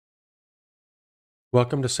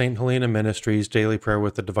Welcome to St. Helena Ministries Daily Prayer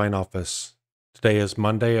with the Divine Office. Today is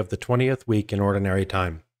Monday of the 20th week in Ordinary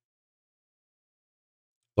Time.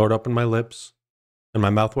 Lord, open my lips, and my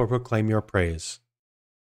mouth will proclaim your praise.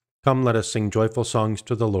 Come, let us sing joyful songs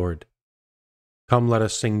to the Lord. Come, let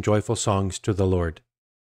us sing joyful songs to the Lord.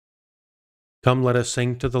 Come, let us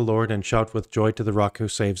sing to the Lord and shout with joy to the Rock who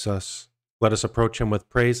saves us. Let us approach him with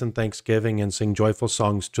praise and thanksgiving and sing joyful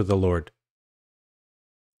songs to the Lord.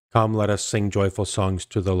 Come, let us sing joyful songs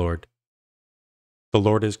to the Lord. The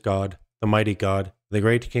Lord is God, the mighty God, the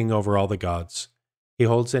great King over all the gods. He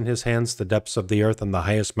holds in his hands the depths of the earth and the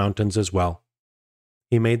highest mountains as well.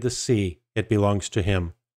 He made the sea, it belongs to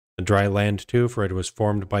him, the dry land too, for it was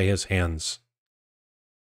formed by his hands.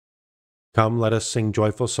 Come, let us sing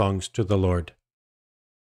joyful songs to the Lord.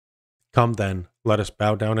 Come then, let us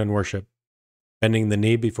bow down and worship, bending the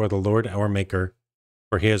knee before the Lord our Maker,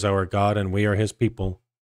 for he is our God and we are his people,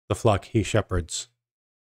 the flock he shepherds.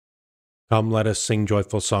 Come, let us sing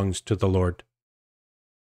joyful songs to the Lord.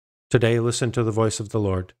 Today listen to the voice of the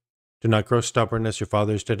Lord. Do not grow stubborn as your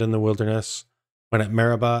fathers did in the wilderness, when at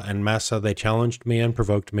Meribah and Massah they challenged me and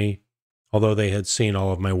provoked me, although they had seen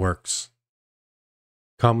all of my works.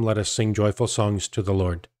 Come, let us sing joyful songs to the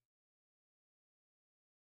Lord.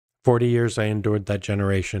 40 years I endured that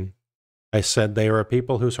generation. I said, they are a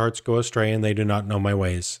people whose hearts go astray and they do not know my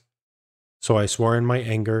ways. So I swore in my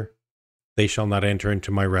anger, they shall not enter into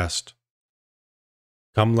my rest.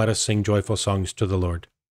 Come, let us sing joyful songs to the Lord.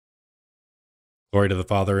 Glory to the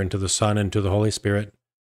Father, and to the Son, and to the Holy Spirit,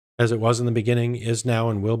 as it was in the beginning, is now,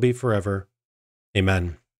 and will be forever.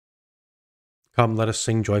 Amen. Come, let us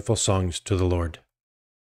sing joyful songs to the Lord.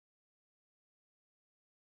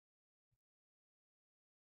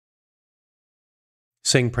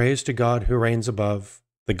 Sing praise to God who reigns above,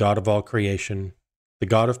 the God of all creation, the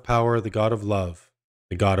God of power, the God of love,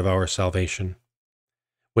 the God of our salvation.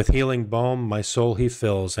 With healing balm my soul he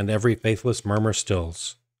fills, and every faithless murmur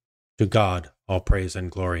stills. To God all praise and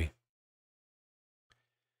glory.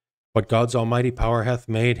 What God's almighty power hath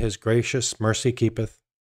made, his gracious mercy keepeth.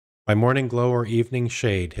 By morning glow or evening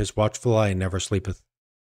shade, his watchful eye never sleepeth.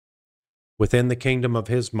 Within the kingdom of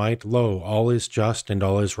his might, lo, all is just and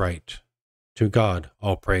all is right. To God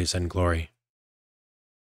all praise and glory.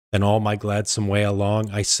 Then all my gladsome way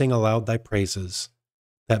along I sing aloud thy praises,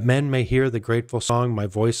 that men may hear the grateful song my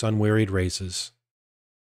voice unwearied raises.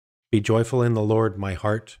 Be joyful in the Lord, my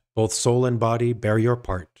heart, both soul and body bear your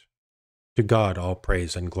part. To God all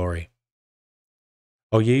praise and glory.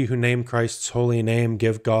 O ye who name Christ's holy name,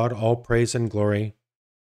 give God all praise and glory.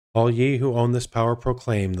 All ye who own this power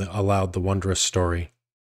proclaim aloud the wondrous story.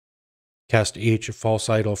 Cast each false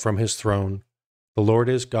idol from his throne. The Lord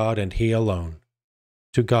is God, and he alone.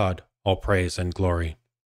 To God all praise and glory.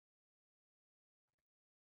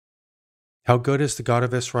 How good is the God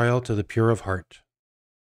of Israel to the pure of heart.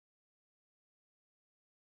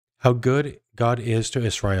 How good God is to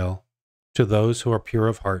Israel, to those who are pure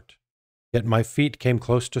of heart. Yet my feet came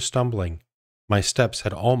close to stumbling. My steps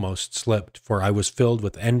had almost slipped, for I was filled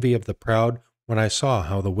with envy of the proud when I saw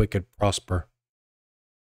how the wicked prosper.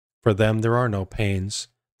 For them there are no pains.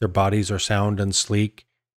 Their bodies are sound and sleek.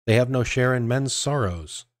 They have no share in men's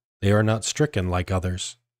sorrows. They are not stricken like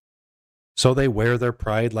others. So they wear their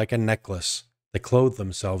pride like a necklace. They clothe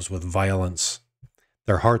themselves with violence.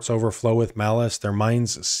 Their hearts overflow with malice. Their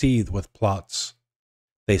minds seethe with plots.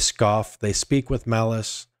 They scoff. They speak with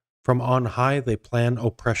malice. From on high they plan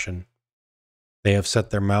oppression. They have set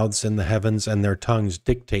their mouths in the heavens, and their tongues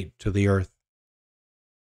dictate to the earth.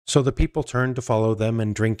 So the people turn to follow them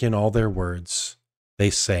and drink in all their words. They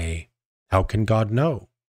say, how can God know?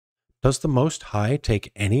 Does the Most High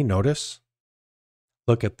take any notice?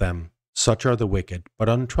 Look at them, such are the wicked, but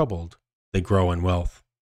untroubled, they grow in wealth.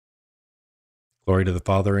 Glory to the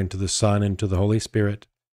Father, and to the Son, and to the Holy Spirit,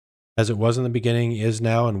 as it was in the beginning, is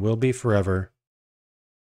now, and will be forever.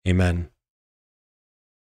 Amen.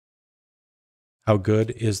 How good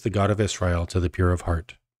is the God of Israel to the pure of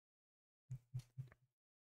heart.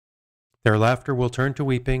 Their laughter will turn to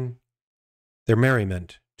weeping, their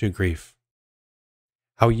merriment to grief.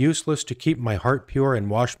 How useless to keep my heart pure and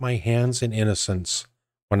wash my hands in innocence,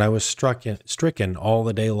 when I was stricken all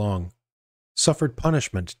the day long, suffered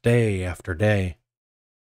punishment day after day.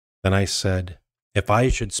 Then I said, if I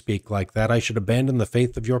should speak like that, I should abandon the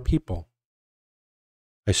faith of your people.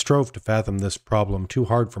 I strove to fathom this problem, too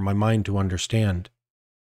hard for my mind to understand,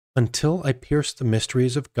 until I pierced the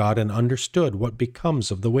mysteries of God and understood what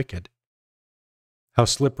becomes of the wicked. How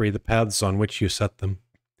slippery the paths on which you set them.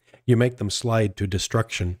 You make them slide to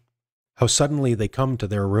destruction. How suddenly they come to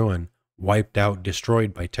their ruin, wiped out,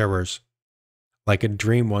 destroyed by terrors. Like a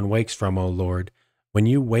dream one wakes from, O Lord, When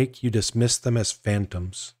you wake, you dismiss them as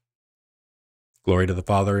phantoms. Glory to the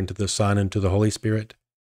Father, and to the Son, and to the Holy Spirit,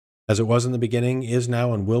 as it was in the beginning, is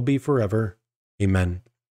now, and will be forever. Amen.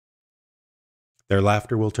 Their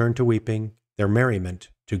laughter will turn to weeping, their merriment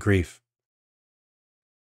to grief.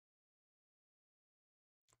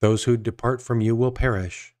 Those who depart from you will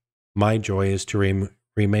perish. My joy is to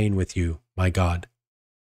remain with you, my God.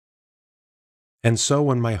 And so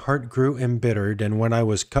when my heart grew embittered, and when I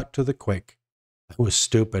was cut to the quick, I was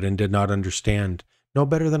stupid and did not understand, no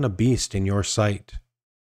better than a beast in your sight.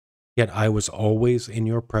 Yet I was always in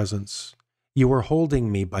your presence. You were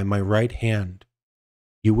holding me by my right hand.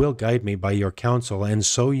 You will guide me by your counsel, and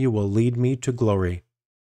so you will lead me to glory.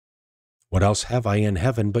 What else have I in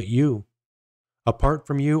heaven but you? Apart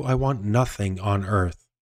from you, I want nothing on earth.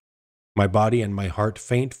 My body and my heart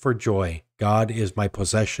faint for joy. God is my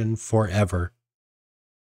possession forever.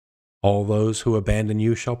 All those who abandon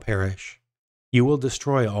you shall perish. You will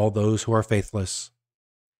destroy all those who are faithless.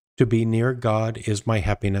 To be near God is my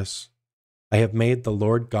happiness. I have made the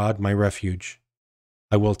Lord God my refuge.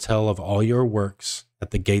 I will tell of all your works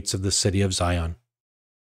at the gates of the city of Zion.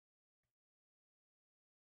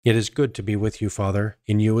 It is good to be with you, Father.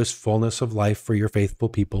 In you is fullness of life for your faithful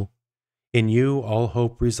people. In you all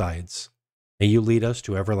hope resides. May you lead us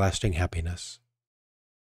to everlasting happiness.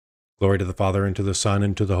 Glory to the Father, and to the Son,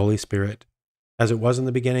 and to the Holy Spirit, as it was in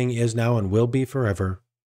the beginning, is now, and will be forever.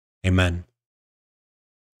 Amen.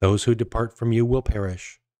 Those who depart from you will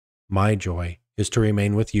perish. My joy is to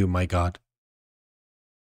remain with you, my God.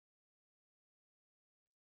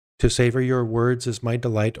 To savor your words is my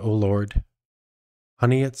delight, O Lord.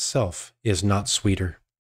 Honey itself is not sweeter.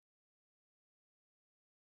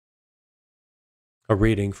 A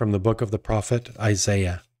reading from the book of the prophet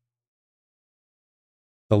Isaiah.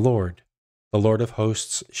 The Lord of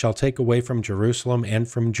hosts, shall take away from Jerusalem and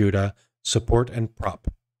from Judah support and prop,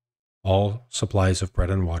 all supplies of bread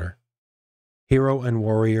and water. Hero and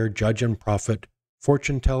warrior, judge and prophet,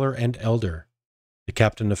 fortune teller and elder, the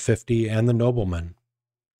captain of 50 and the nobleman,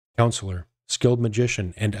 counselor, skilled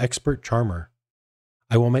magician, and expert charmer.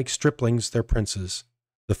 I will make striplings their princes,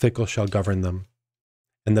 the fickle shall govern them,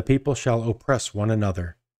 and the people shall oppress one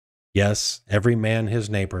another, yes, every man his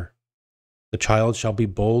neighbor. The child shall be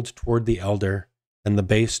bold toward the elder, and the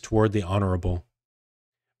base toward the honorable.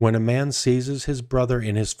 When a man seizes his brother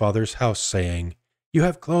in his father's house, saying, You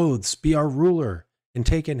have clothes, be our ruler, and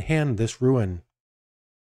take in hand this ruin.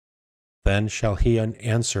 Then shall he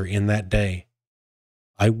answer in that day,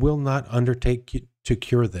 I will not undertake to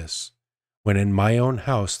cure this, when in my own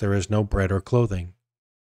house there is no bread or clothing.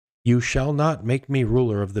 You shall not make me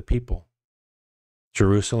ruler of the people.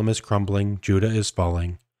 Jerusalem is crumbling, Judah is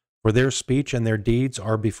falling, for their speech and their deeds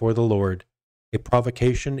are before the Lord, a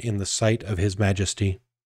provocation in the sight of his majesty.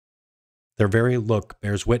 Their very look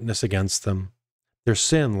bears witness against them. Their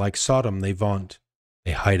sin, like Sodom, they vaunt.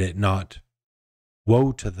 They hide it not.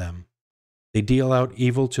 Woe to them! They deal out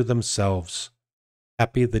evil to themselves.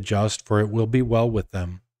 Happy the just, for it will be well with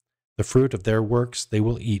them. The fruit of their works they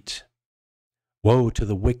will eat. Woe to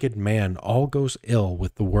the wicked man! All goes ill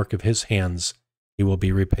with the work of his hands. He will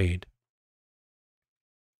be repaid.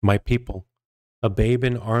 My people, a babe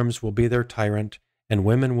in arms will be their tyrant, and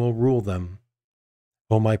women will rule them.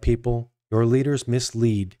 O my people, your leaders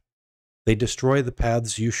mislead. They destroy the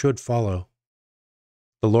paths you should follow.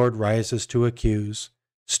 The Lord rises to accuse,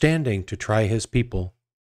 standing to try his people.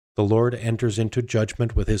 The Lord enters into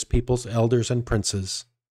judgment with his people's elders and princes.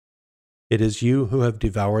 It is you who have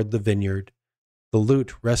devoured the vineyard. The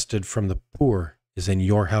loot wrested from the poor is in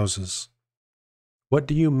your houses. What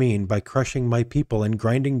do you mean by crushing my people and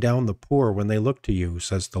grinding down the poor when they look to you,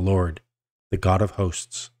 says the Lord, the God of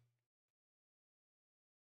hosts?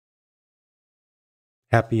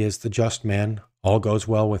 Happy is the just man, all goes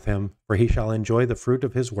well with him, for he shall enjoy the fruit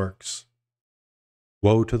of his works.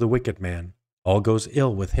 Woe to the wicked man, all goes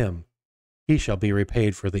ill with him, he shall be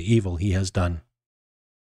repaid for the evil he has done.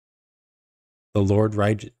 The Lord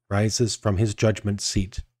rises from his judgment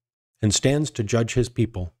seat, and stands to judge his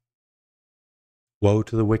people. Woe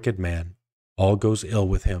to the wicked man, all goes ill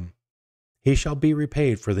with him, he shall be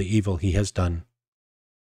repaid for the evil he has done.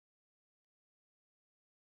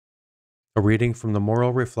 A reading from the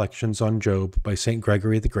Moral Reflections on Job by St.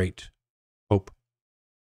 Gregory the Great. Hope.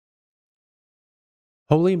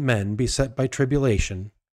 Holy men beset by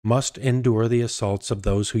tribulation must endure the assaults of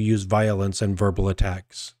those who use violence and verbal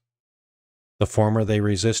attacks. The former they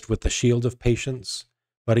resist with the shield of patience,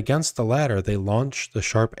 but against the latter they launch the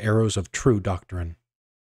sharp arrows of true doctrine.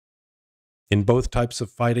 In both types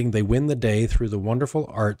of fighting they win the day through the wonderful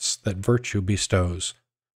arts that virtue bestows,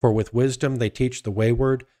 for with wisdom they teach the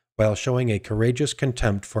wayward while showing a courageous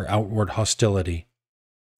contempt for outward hostility.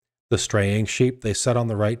 The straying sheep they set on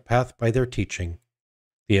the right path by their teaching.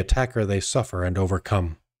 The attacker they suffer and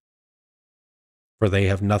overcome. For they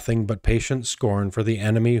have nothing but patient scorn for the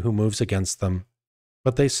enemy who moves against them,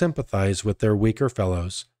 but they sympathize with their weaker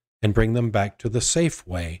fellows and bring them back to the safe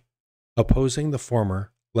way, opposing the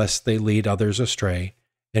former lest they lead others astray,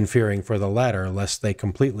 and fearing for the latter lest they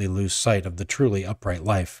completely lose sight of the truly upright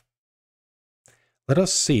life. Let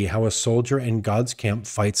us see how a soldier in God's camp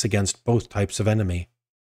fights against both types of enemy.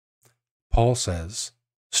 Paul says,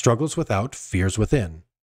 struggles without, fears within.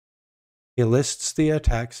 He lists the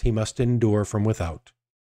attacks he must endure from without.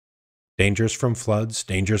 Dangers from floods,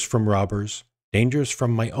 dangers from robbers, dangers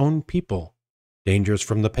from my own people, dangers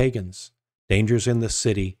from the pagans, dangers in the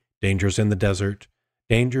city, dangers in the desert,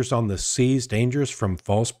 dangers on the seas, dangers from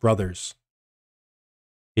false brothers.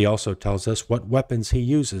 He also tells us what weapons he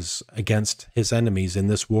uses against his enemies in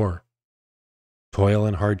this war. Toil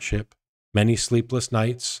and hardship, many sleepless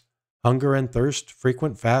nights, hunger and thirst,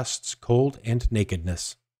 frequent fasts, cold and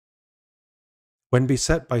nakedness. When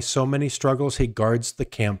beset by so many struggles, he guards the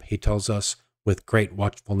camp, he tells us, with great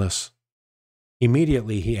watchfulness.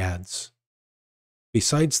 Immediately he adds,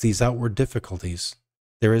 besides these outward difficulties,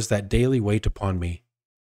 there is that daily weight upon me,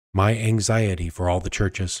 my anxiety for all the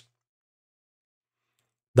churches.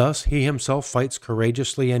 Thus he himself fights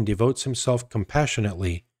courageously and devotes himself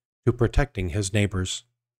compassionately to protecting his neighbors.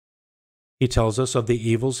 He tells us of the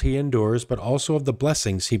evils he endures, but also of the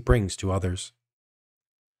blessings he brings to others.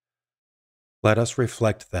 Let us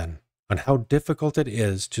reflect, then, on how difficult it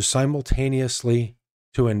is to simultaneously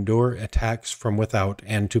to endure attacks from without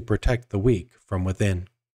and to protect the weak from within.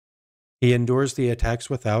 He endures the attacks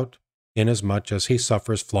without, inasmuch as he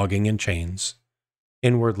suffers flogging in chains.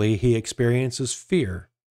 Inwardly he experiences fear,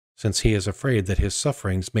 since he is afraid that his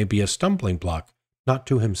sufferings may be a stumbling block, not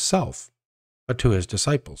to himself, but to his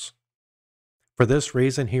disciples. For this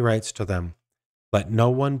reason he writes to them, let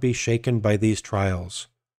no one be shaken by these trials,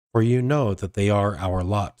 for you know that they are our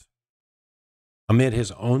lot. Amid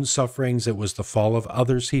his own sufferings it was the fall of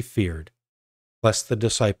others he feared, lest the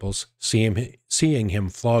disciples, seeing him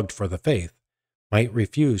flogged for the faith, might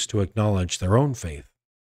refuse to acknowledge their own faith.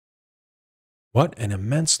 What an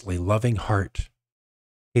immensely loving heart!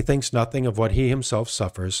 He thinks nothing of what he himself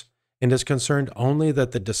suffers, and is concerned only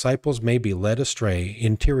that the disciples may be led astray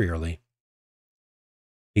interiorly.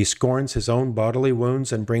 He scorns his own bodily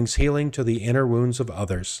wounds and brings healing to the inner wounds of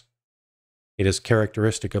others. It is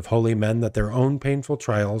characteristic of holy men that their own painful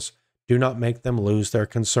trials do not make them lose their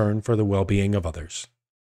concern for the well-being of others.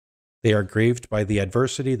 They are grieved by the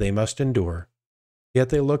adversity they must endure, yet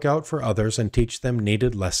they look out for others and teach them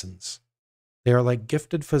needed lessons. They are like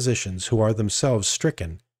gifted physicians who are themselves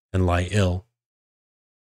stricken and lie ill.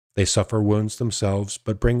 They suffer wounds themselves,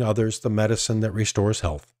 but bring others the medicine that restores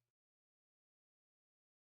health.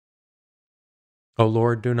 O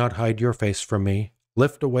Lord, do not hide your face from me.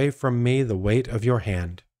 Lift away from me the weight of your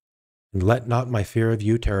hand, and let not my fear of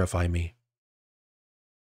you terrify me.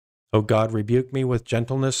 O God, rebuke me with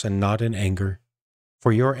gentleness and not in anger,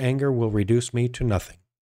 for your anger will reduce me to nothing.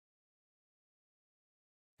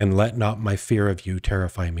 And let not my fear of you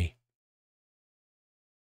terrify me.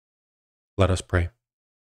 Let us pray.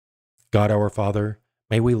 God our Father,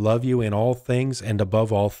 may we love you in all things and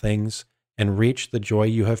above all things, and reach the joy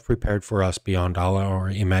you have prepared for us beyond all our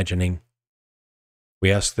imagining.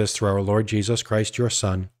 We ask this through our Lord Jesus Christ, your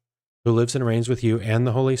Son, who lives and reigns with you and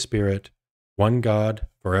the Holy Spirit, one God,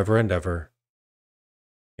 forever and ever.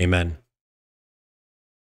 Amen.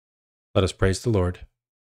 Let us praise the Lord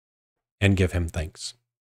and give him thanks.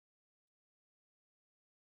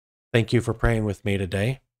 Thank you for praying with me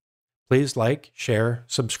today. Please like, share,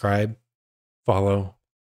 subscribe, follow,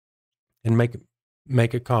 and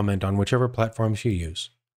make a comment on whichever platforms you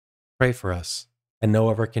use. Pray for us, and know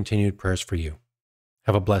of our continued prayers for you.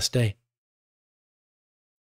 Have a blessed day.